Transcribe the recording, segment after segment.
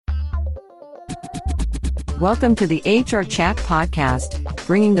Welcome to the HR Chat Podcast,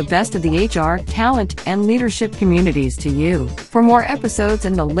 bringing the best of the HR, talent, and leadership communities to you. For more episodes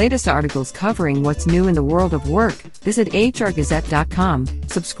and the latest articles covering what's new in the world of work, visit hrgazette.com,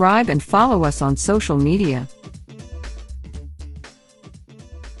 subscribe and follow us on social media.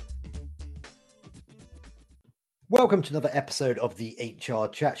 Welcome to another episode of the HR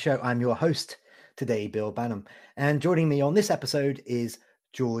Chat Show. I'm your host today, Bill Banham, and joining me on this episode is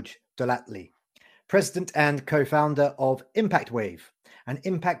George Delatly, President and co-founder of ImpactWave, an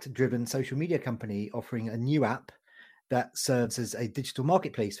impact-driven social media company offering a new app that serves as a digital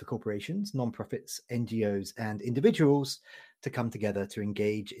marketplace for corporations, nonprofits, NGOs, and individuals to come together to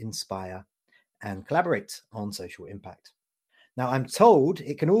engage, inspire, and collaborate on social impact. Now, I'm told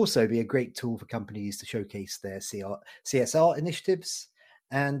it can also be a great tool for companies to showcase their CSR initiatives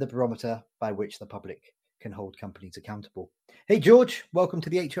and the barometer by which the public can hold companies accountable. Hey, George, welcome to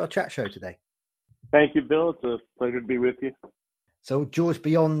the HR Chat Show today. Thank you, Bill. It's a pleasure to be with you. So, George,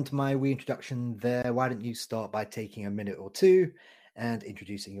 beyond my wee introduction there, why don't you start by taking a minute or two and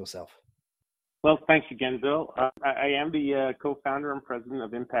introducing yourself? Well, thanks again, Bill. I am the co-founder and president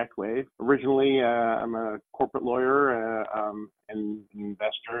of ImpactWave. Originally, I'm a corporate lawyer and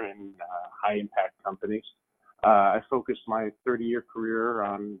investor in high-impact companies. I focused my 30-year career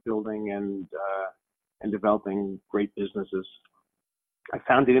on building and developing great businesses. I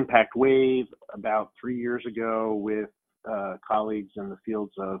founded ImpactWave about 3 years ago with colleagues in the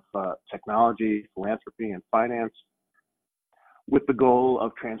fields of technology, philanthropy, and finance, with the goal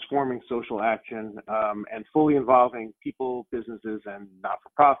of transforming social action and fully involving people, businesses, and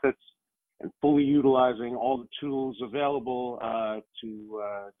not-for-profits, and fully utilizing all the tools available to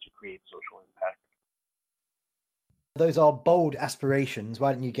create social impact. Those are bold aspirations.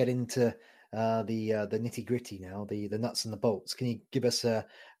 Why don't you get into the nitty-gritty now, the nuts and the bolts? Can you give us a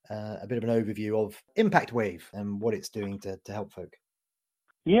bit of an overview of ImpactWave and what it's doing to help folk?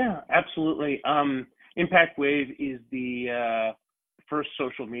 Yeah, absolutely. ImpactWave is the first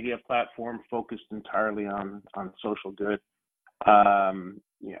social media platform focused entirely on social good.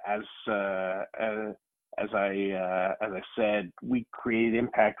 As I said, we created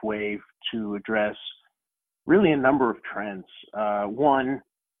ImpactWave to address really a number of trends. One,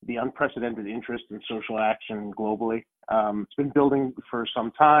 the unprecedented interest in social action globally. It's been building for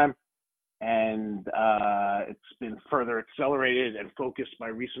some time, and it's been further accelerated and focused by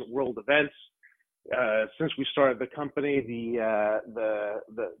recent world events. Since we started the company,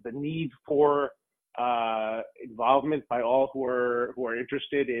 the need for involvement by all who are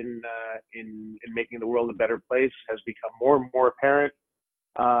interested in making the world a better place has become more and more apparent.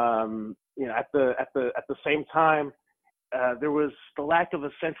 At the same time, there was the lack of a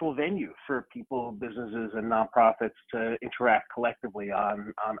central venue for people, businesses, and nonprofits to interact collectively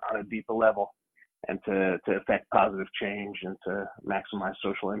on a deeper level and to affect positive change and to maximize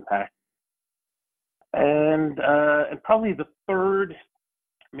social impact. And probably the third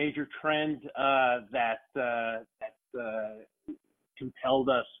major trend that compelled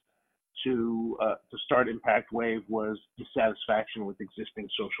us to start ImpactWave was dissatisfaction with existing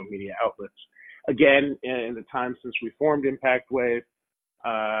social media outlets. Again, in the time since we formed ImpactWave,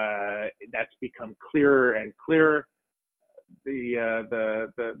 that's become clearer and clearer. The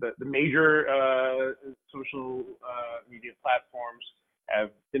major social media platforms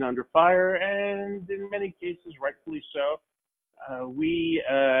have been under fire, and in many cases, rightfully so. We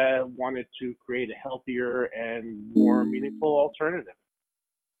wanted to create a healthier and more meaningful alternative.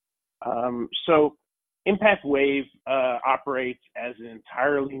 So ImpactWave operates as an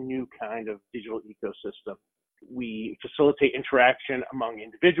entirely new kind of digital ecosystem. We facilitate interaction among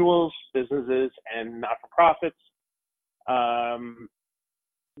individuals, businesses, and not-for-profits.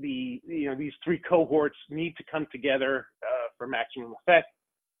 These three cohorts need to come together for maximum effect.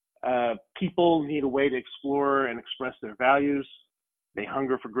 People need a way to explore and express their values. They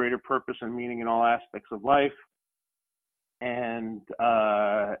hunger for greater purpose and meaning in all aspects of life. And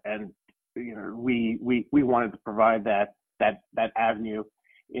we wanted to provide that avenue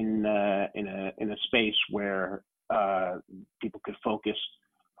in a space where people could focus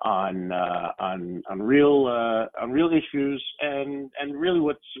on real issues and really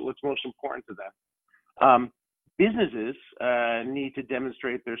what's most important to them. Businesses need to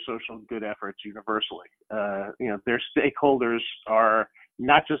demonstrate their social good efforts universally. Their stakeholders are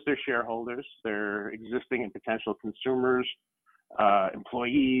not just their shareholders, their existing and potential consumers,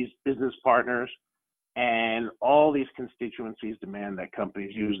 employees, business partners, and all these constituencies demand that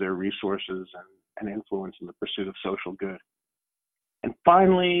companies use their resources and influence in the pursuit of social good. And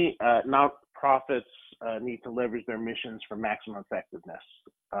finally, nonprofits need to leverage their missions for maximum effectiveness.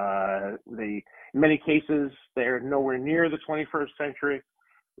 In many cases, they're nowhere near the 21st century.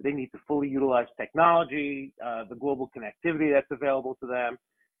 They need to fully utilize technology, the global connectivity that's available to them,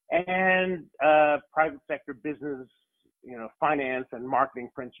 and private sector business, finance and marketing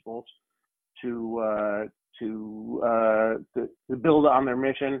principles to build on their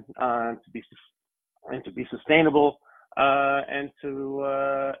mission, to be sustainable, and to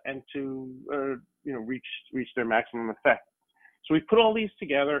reach their maximum effect. So we put all these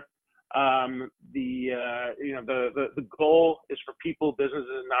together. The goal is for people, businesses,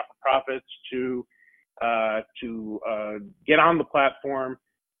 and not-for-profits to get on the platform,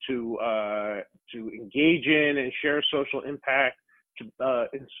 to engage in and share social impact, to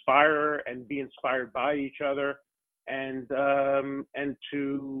inspire and be inspired by each other, and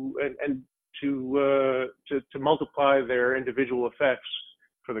to multiply their individual effects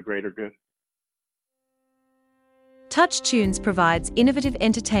for the greater good. TouchTunes provides innovative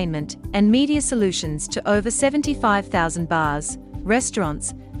entertainment and media solutions to over 75,000 bars,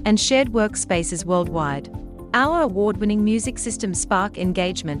 restaurants, and shared workspaces worldwide. Our award-winning music systems spark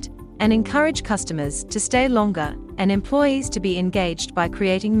engagement and encourage customers to stay longer and employees to be engaged by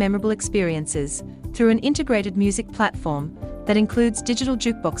creating memorable experiences through an integrated music platform that includes digital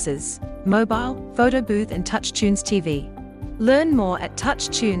jukeboxes, mobile, photo booth, and TouchTunes TV. Learn more at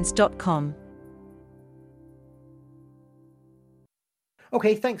touchtunes.com.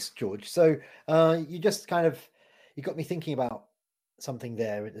 Okay, thanks, George. So you just you got me thinking about something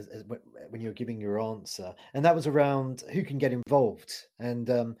there when you were giving your answer, and that was around who can get involved and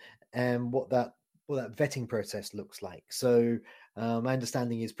what that vetting process looks like. So my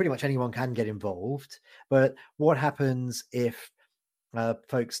understanding is pretty much anyone can get involved, but what happens if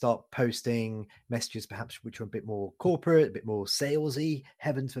folks start posting messages perhaps which are a bit more corporate, a bit more salesy,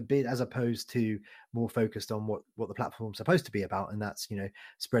 heaven forbid, as opposed to more focused on what the platform's supposed to be about, and that's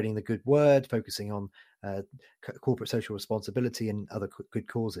spreading the good word, focusing on corporate social responsibility and other good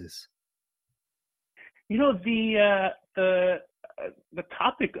causes. The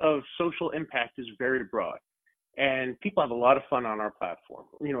topic of social impact is very broad, and people have a lot of fun on our platform.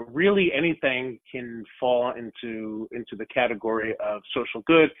 Really anything can fall into the category of social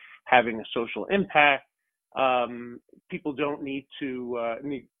good, having a social impact. People don't need to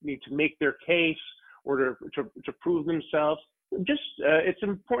make their case or to prove themselves. Just it's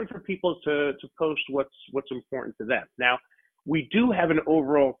important for people to post what's important to them. Now, we do have an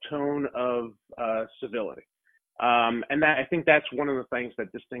overall tone of civility. And I think that's one of the things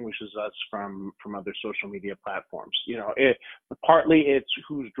that distinguishes us from other social media platforms. Partly it's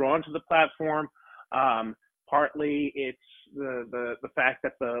who's drawn to the platform. Partly it's the fact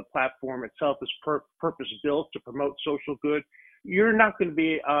that the platform itself is purpose built to promote social good. You're not going to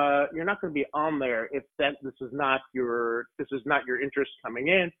be on there if this is not your interest coming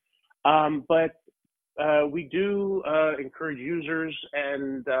in. But we do encourage users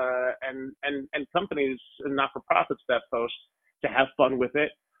and companies and not-for-profits that post to have fun with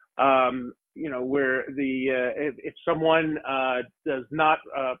it. Where if someone does not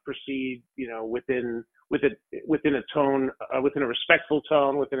proceed, within a tone, within a respectful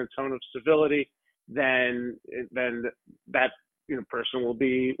tone, within a tone of civility, then that person will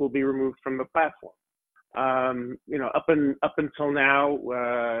be removed from the platform. Up until now,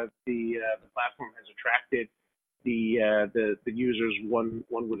 the platform has attracted the users one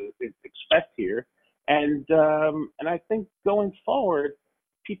would expect here, and I think going forward,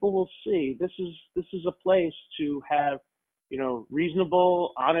 people will see this is a place to have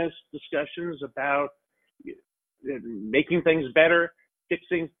reasonable, honest discussions about making things better,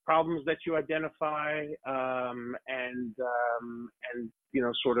 fixing problems that you identify, and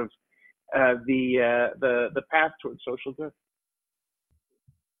sort of the path towards social good.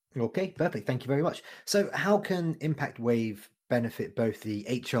 Okay, perfect. Thank you very much. So how can Impact Wave benefit both the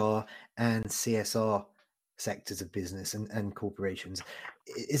HR and CSR sectors of business and corporations?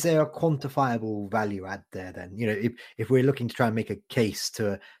 Is there a quantifiable value add there then? If we're looking to try and make a case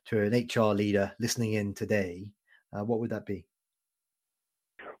to an HR leader listening in today, what would that be?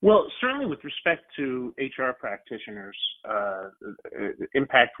 Well, certainly with respect to HR practitioners,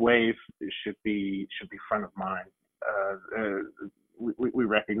 Impact Wave should be front of mind. We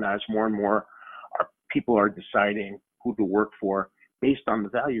recognize more and more our people are deciding who to work for based on the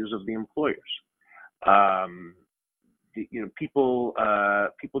values of the employers. People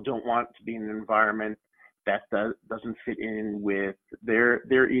don't want to be in an environment that doesn't fit in with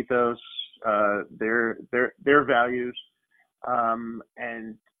their ethos, their values,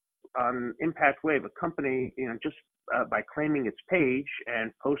 and on Impact Wave, a company, just by claiming its page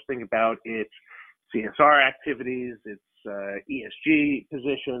and posting about its CSR activities, its ESG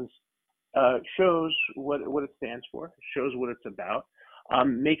positions, shows what it stands for, shows what it's about,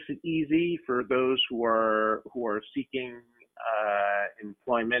 makes it easy for those who are seeking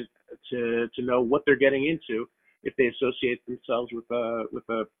employment to know what they're getting into if they associate themselves with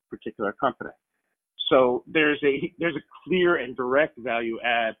a particular company. So there's a clear and direct value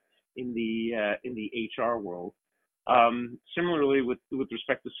add in the HR world. Similarly, with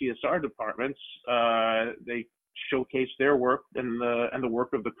respect to CSR departments, they showcase their work and the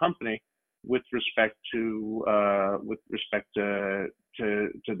work of the company with respect to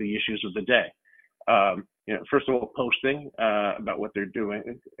the issues of the day. First of all, posting about what they're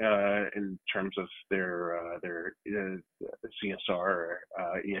doing in terms of their CSR or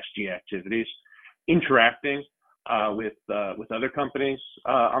ESG activities, interacting with other companies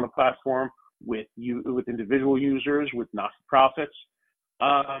on the platform, with individual users, with not-for-profits,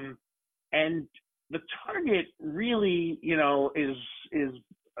 and the target really, is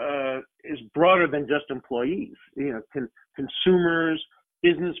broader than just employees. Consumers,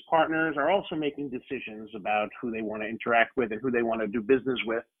 business partners are also making decisions about who they want to interact with and who they want to do business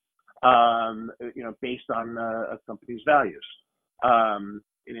with, based on a company's values.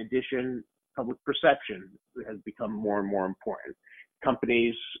 In addition, public perception has become more and more important.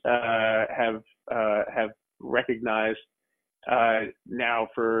 Companies have recognized now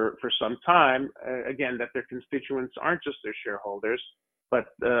for some time, again, that their constituents aren't just their shareholders, but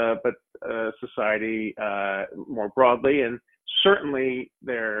society more broadly, and certainly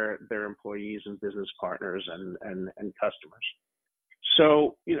their employees and business partners and customers.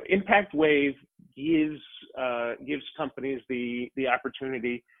 So, Impact Wave gives companies the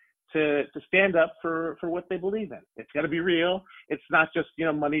opportunity to stand up for what they believe in. It's got to be real. It's not just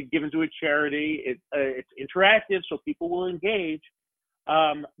money given to a charity. It's interactive, so people will engage.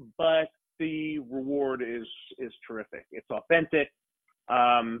 But the reward is terrific. It's authentic.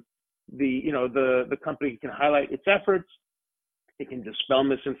 The company can highlight its efforts. It can dispel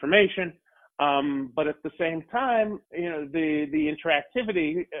misinformation. But at the same time, the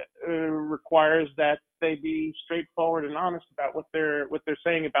interactivity requires that they be straightforward and honest about what they're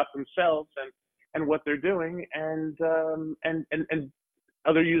saying about themselves and what they're doing, and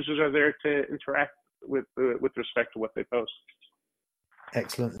other users are there to interact with respect to what they post.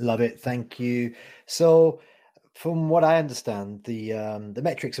 Excellent, love it, thank you. So, from what I understand, the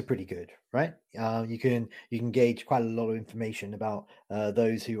metrics are pretty good, right? You can gauge quite a lot of information about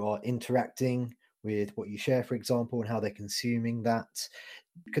those who are interacting with what you share, for example, and how they're consuming that.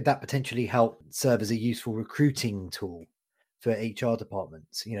 Could that potentially help serve as a useful recruiting tool for HR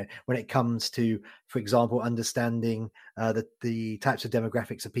departments? When it comes to, for example, understanding the types of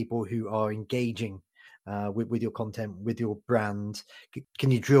demographics of people who are engaging with your content, with your brand.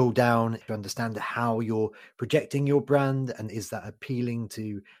 Can you drill down to understand how you're projecting your brand, and is that appealing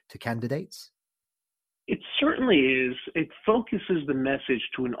to candidates? It certainly is. It focuses the message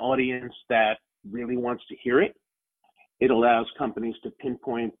to an audience that really wants to hear it. It allows companies to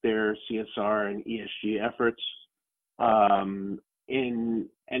pinpoint their CSR and ESG efforts, and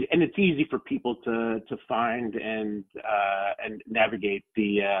it's easy for people to find and navigate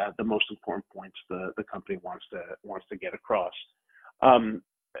the most important points the company wants to get across.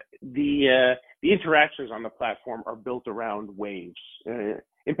 The interactions on the platform are built around waves.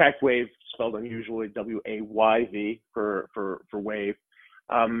 Impact Wave, spelled unusually WAYV for wave,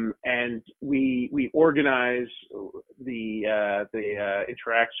 and we organize the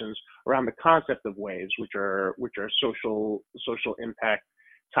interactions around the concept of waves, which are social impact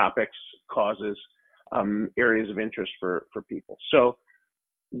topics, causes, areas of interest for people. So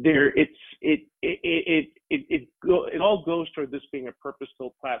it all goes toward this being a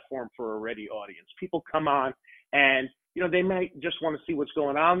purpose-built platform for a ready audience. People come on and they might just want to see what's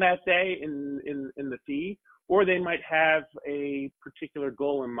going on that day in the feed, or they might have a particular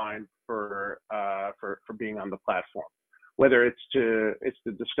goal in mind for being on the platform. Whether it's to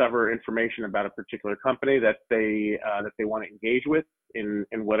discover information about a particular company that they want to engage with in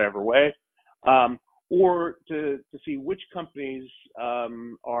whatever way, or to see which companies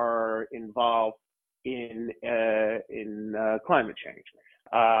are involved in climate change,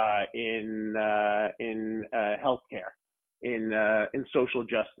 in healthcare, in social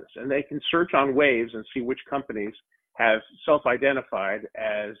justice, and they can search on waves and see which companies have self-identified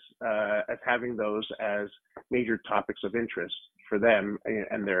as having those as major topics of interest for them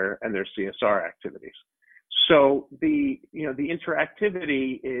and their CSR activities. So the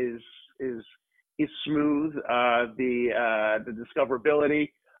interactivity is smooth. The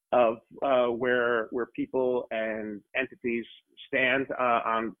discoverability of where people and entities stand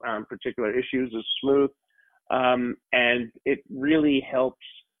on particular issues is smooth, and it really helps.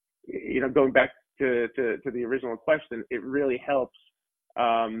 Going back to the original question, it really helps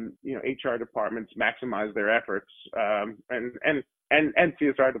HR departments maximize their efforts, and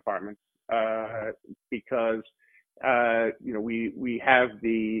CSR departments, because we have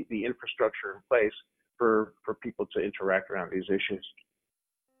the infrastructure in place for people to interact around these issues.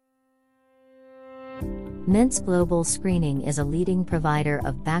 Mintz Global Screening is a leading provider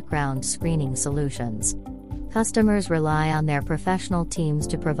of background screening solutions. Customers rely on their professional teams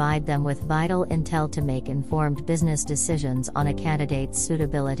to provide them with vital intel to make informed business decisions on a candidate's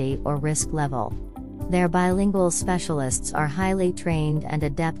suitability or risk level. Their bilingual specialists are highly trained and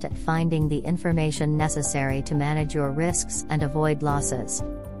adept at finding the information necessary to manage your risks and avoid losses.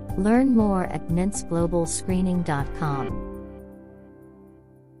 Learn more at mintzglobalscreening.com.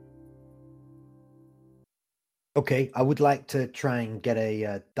 Okay, I would like to try and get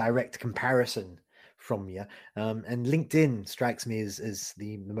a direct comparison from you, and LinkedIn strikes me as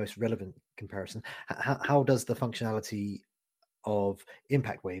the most relevant comparison. How does the functionality of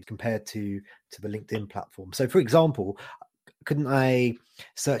Impact Wave compare to the LinkedIn platform? So, for example, couldn't I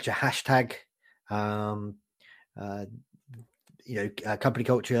search a hashtag, company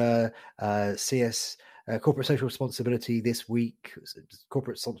culture, CS, corporate social responsibility this week,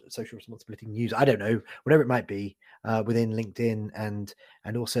 corporate social responsibility news, I don't know, whatever it might be, within LinkedIn, and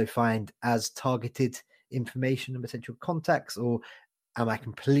also find as targeted information and potential contacts? Or am I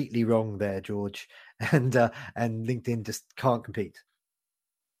completely wrong there, George? And LinkedIn just can't compete?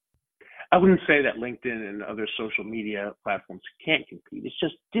 I wouldn't say that LinkedIn and other social media platforms can't compete. It's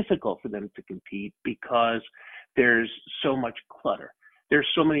just difficult for them to compete because there's so much clutter. There's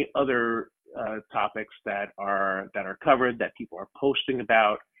so many other topics that are covered, that people are posting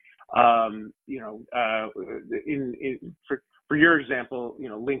about. For your example,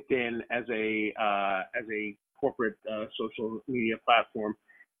 LinkedIn as a corporate social media platform,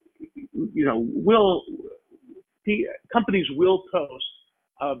 companies will post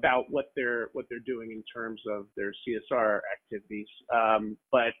about what they're doing in terms of their CSR activities,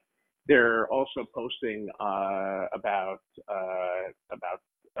 but they're also posting about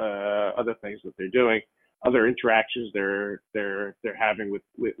other things that they're doing, other interactions they're having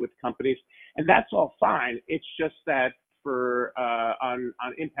with companies, and that's all fine. It's just that for on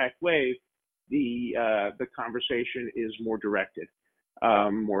Impact Wave, the conversation is more directed,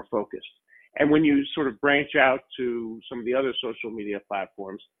 more focused. And when you sort of branch out to some of the other social media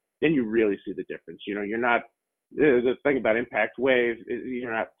platforms, then you really see the difference. You're not, the thing about Impact Wave is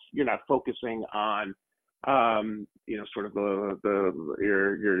you're not focusing on sort of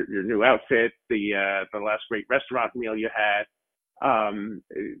your new outfit, the last great restaurant meal you had.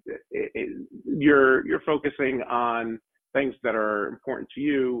 You're focusing on things that are important to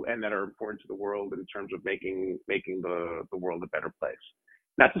you and that are important to the world in terms of making the world a better place.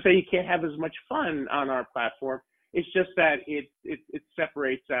 Not to say you can't have as much fun on our platform. It's just that it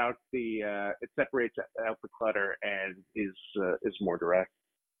separates out the clutter and is more direct.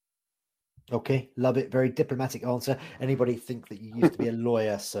 Okay, love it. Very diplomatic answer. Anybody think that you used to be a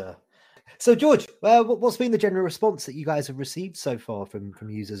lawyer, sir? So, George, what's been the general response that you guys have received so far from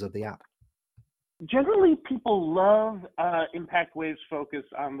users of the app? Generally, people love Impact Wave's focus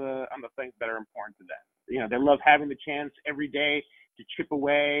on the things that are important to them. They love having the chance every day to chip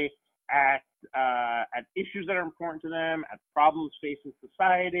away at issues that are important to them, at problems facing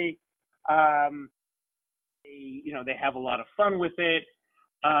society. They have a lot of fun with it.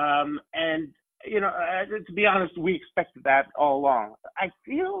 And to be honest, we expected that all along. I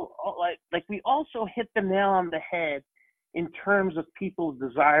feel like we also hit the nail on the head in terms of people's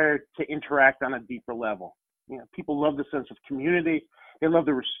desire to interact on a deeper level. People love the sense of community. They love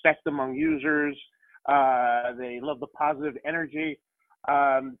the respect among users. They love the positive energy.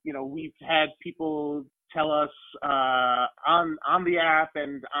 We've had people tell us on the app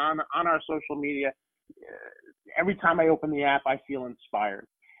and on our social media, every time I open the app, I feel inspired.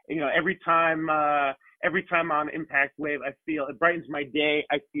 Every time on Impact Wave, I feel it brightens my day.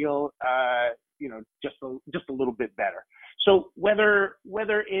 I feel just a little bit better. So whether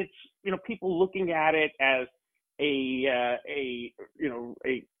it's people looking at it as a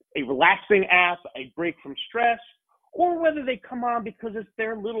relaxing app, a break from stress, or whether they come on because it's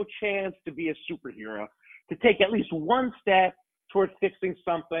their little chance to be a superhero, to take at least one step towards fixing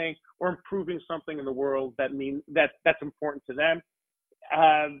something or improving something in the world that's important to them.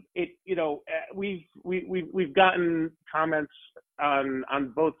 We've gotten comments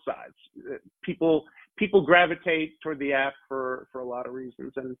on both sides. People gravitate toward the app for a lot of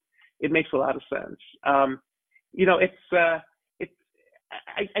reasons, and it makes a lot of sense. I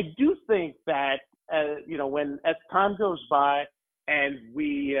do think that when as time goes by and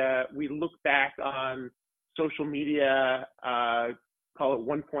we look back on social media, call it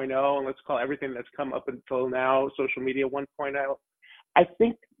 1.0, and let's call everything that's come up until now social media 1.0. I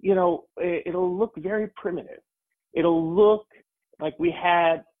think it'll look very primitive. It'll look like we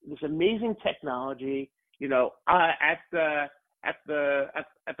had this amazing technology. At the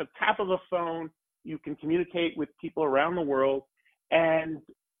tap of a phone, you can communicate with people around the world, and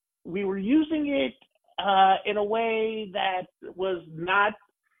we were using it in a way that was not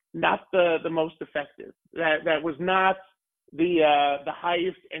the most effective. That was not the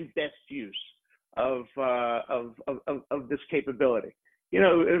highest and best use of this capability.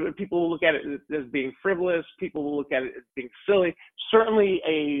 People will look at it as being frivolous. People will look at it as being silly. Certainly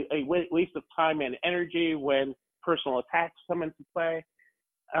a waste of time and energy when personal attacks come into play.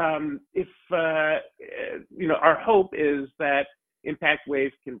 Our hope is that Impact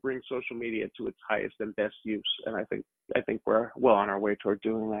Wave can bring social media to its highest and best use, and I think we're well on our way toward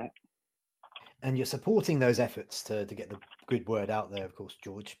doing that. And you're supporting those efforts to get the good word out there, of course,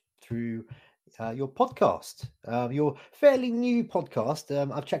 George, through your podcast, your fairly new podcast.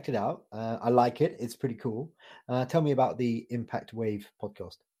 I've checked it out. I like it. It's pretty cool. Tell me about the Impact Wave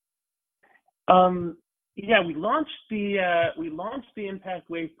podcast. We launched the Impact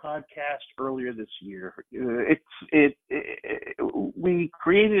Wave podcast earlier this year. We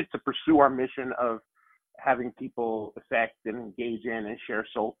created it to pursue our mission of having people affect and engage in and share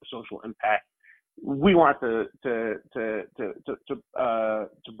social impact. We want to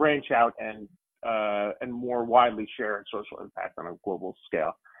branch out and more widely share social impact on a global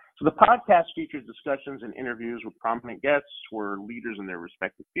scale. So the podcast features discussions and interviews with prominent guests who are leaders in their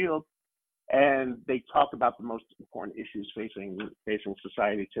respective fields, and they talk about the most important issues facing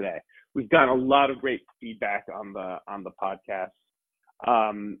society today. We've gotten a lot of great feedback on the podcast.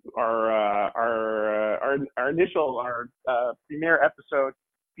 Our initial premiere episode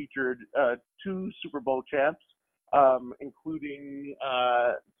featured 2 Super Bowl champs, including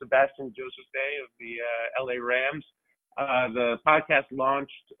Sebastian Joseph of the LA Rams. The podcast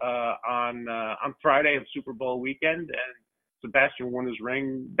launched on Friday of Super Bowl weekend, and Sebastian won his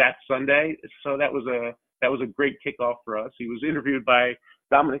ring that Sunday. So that was a great kickoff for us. He was interviewed by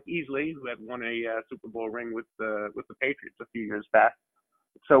Dominic Easley, who had won a Super Bowl ring with the Patriots a few years back.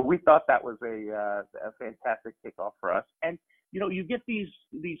 So we thought that was a fantastic kickoff for us. And you get these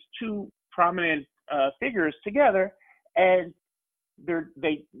 2 prominent figures together, and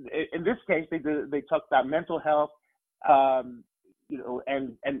they in this case they talk about mental health, and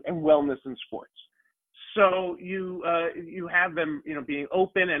wellness in sports. So you have them being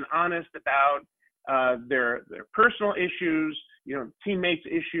open and honest about their personal issues, teammates'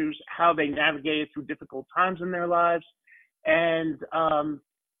 issues, how they navigated through difficult times in their lives, and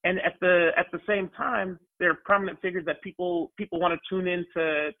at the same time, they're prominent figures that people want to tune in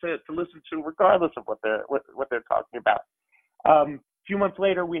to listen to, regardless of what they're talking about. A few months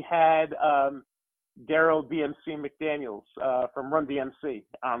later, we had Daryl DMC McDaniels from Run DMC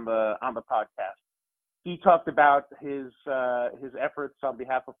on the podcast. He talked about his efforts on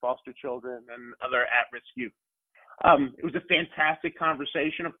behalf of foster children and other at-risk youth. It was a fantastic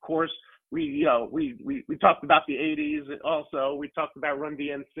conversation. Of course, we talked about the 80s. Also, we talked about Run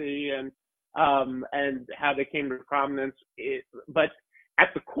DMC and how they came to prominence. But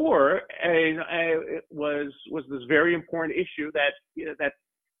at the core, it was this very important issue that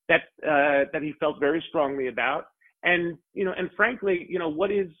he felt very strongly about. And frankly,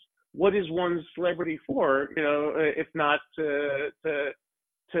 what is one's celebrity for? If not to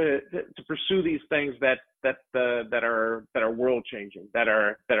pursue these things that are world changing, that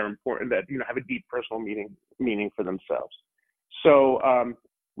are important, that have a deep personal meaning for themselves. So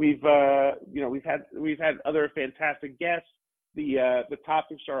we've had other fantastic guests. The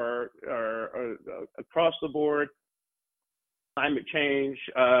topics are across the board: climate change,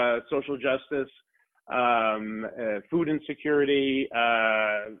 social justice, food insecurity.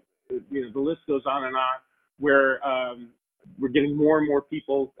 The list goes on and on. Where we're getting more and more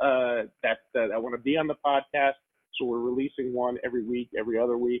people that want to be on the podcast, so we're releasing one every week, every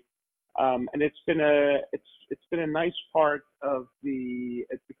other week, and it's become a nice part of the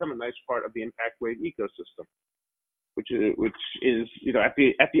Impact Wave ecosystem, which is at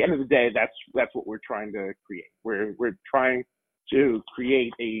the end of the day, that's what we're trying to create. We're trying to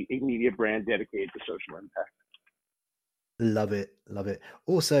create a media brand dedicated to social impact. Love it.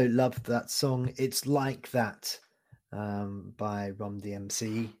 Also love that song. It's like that. by Rom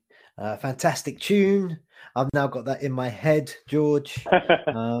DMC. Fantastic tune. I've now got that in my head, George.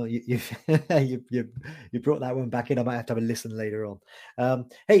 You brought that one back in. I might have to have a listen later on.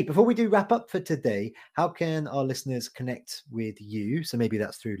 Hey, before we do wrap up for today, how can our listeners connect with you? So maybe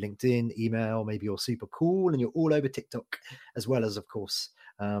that's through LinkedIn, email, maybe you're super cool and you're all over TikTok, as well as, of course,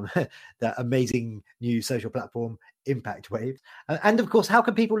 that amazing new social platform, Impact Wave. And of course, how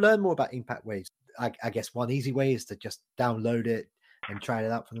can people learn more about Impact Waves? I guess one easy way is to just download it and try it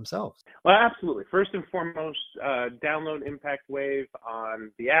out for themselves. Well, absolutely. First and foremost, download Impact Wave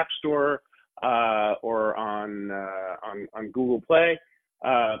on the App Store or on Google Play.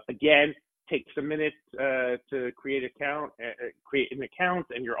 Again, takes a minute to create an account,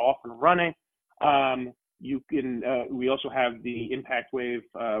 and you're off and running. You can. We also have the Impact Wave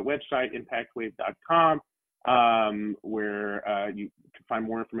website, impactwave.com, where you can find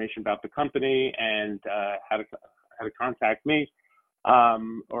more information about the company and how to contact me.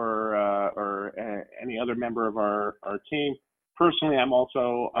 Or any other member of our team. Personally, I'm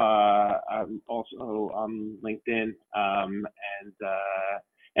also on LinkedIn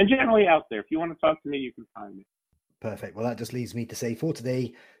and generally out there. If you want to talk to me, you can find me. Perfect. Well, that just leaves me to say for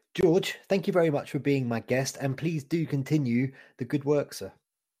today, George, thank you very much for being my guest, and please do continue the good work, sir.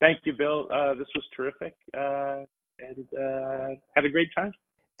 Thank you, Bill. This was terrific, and had a great time.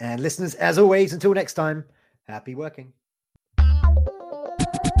 And listeners, as always, until next time, happy working.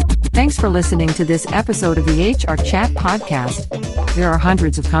 Thanks for listening to this episode of the HR Chat podcast. There are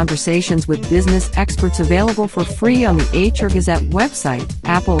hundreds of conversations with business experts available for free on the HR Gazette website,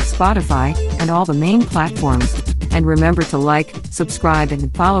 Apple, Spotify, and all the main platforms. And remember to like, subscribe,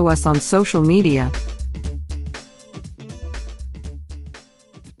 and follow us on social media.